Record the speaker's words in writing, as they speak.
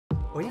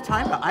What are you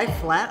talking about? I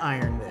flat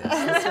ironed this.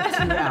 This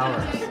took 2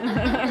 hours.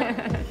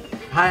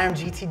 Hi, I'm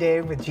GT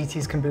Dave with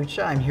GT's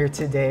Kombucha. I'm here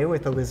today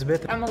with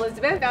Elizabeth. I'm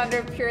Elizabeth, founder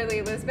of Purely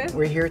Elizabeth.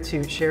 We're here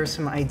to share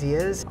some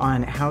ideas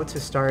on how to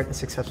start a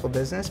successful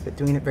business, but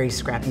doing it very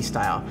scrappy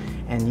style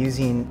and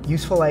using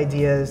useful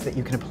ideas that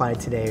you can apply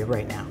today,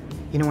 right now.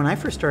 You know, when I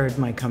first started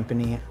my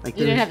company, you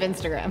didn't have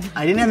Instagram.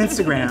 I didn't have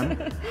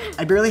Instagram.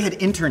 I barely had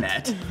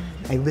internet.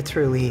 I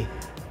literally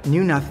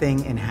knew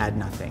nothing and had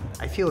nothing.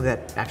 I feel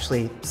that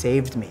actually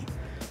saved me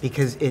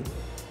because it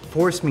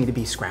forced me to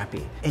be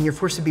scrappy. And you're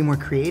forced to be more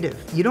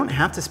creative. You don't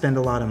have to spend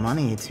a lot of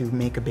money to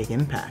make a big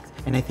impact.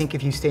 And I think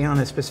if you stay on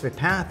a specific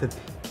path of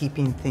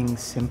keeping things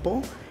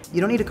simple,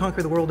 you don't need to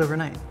conquer the world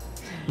overnight.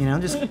 You know,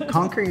 just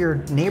conquer your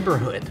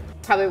neighborhood.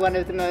 Probably one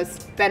of the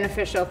most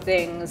beneficial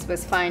things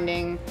was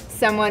finding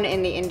someone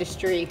in the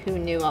industry who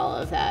knew all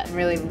of that and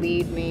really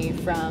lead me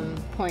from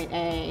point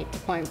A to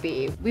point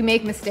B. We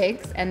make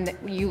mistakes and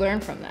you learn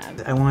from them.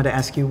 I wanted to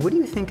ask you, what do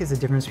you think is the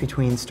difference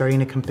between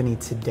starting a company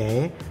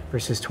today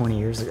versus 20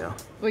 years ago?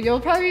 Well, you'll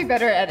probably be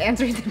better at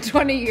answering than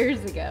 20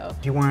 years ago.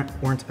 If you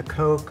weren't a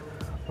Coke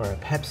or a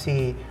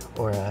Pepsi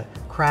or a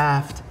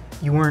Kraft,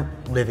 you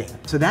weren't living.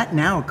 So that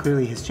now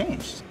clearly has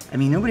changed. I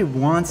mean, nobody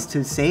wants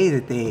to say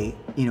that they,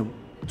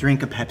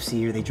 drink a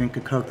Pepsi or they drink a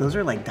Coke. Those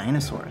are like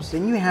dinosaurs.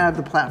 Then you have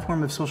the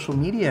platform of social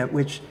media,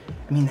 which,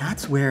 I mean,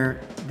 that's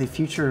where the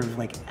future of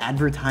like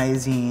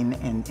advertising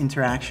and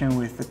interaction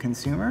with the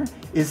consumer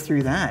is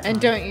through that. And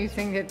don't you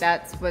think that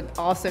that's what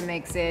also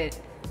makes it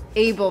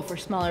able for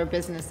smaller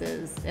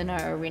businesses in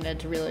our arena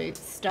to really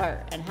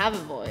start and have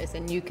a voice,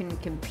 and you can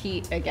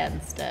compete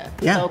against a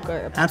Coke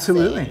or a Pepsi?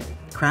 Absolutely.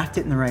 Craft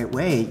it in the right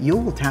way. You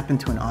will tap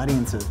into an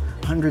audience of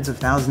hundreds of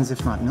thousands,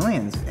 if not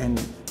millions,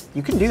 and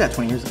you couldn't do that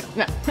 20 years ago.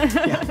 No.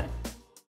 Yeah.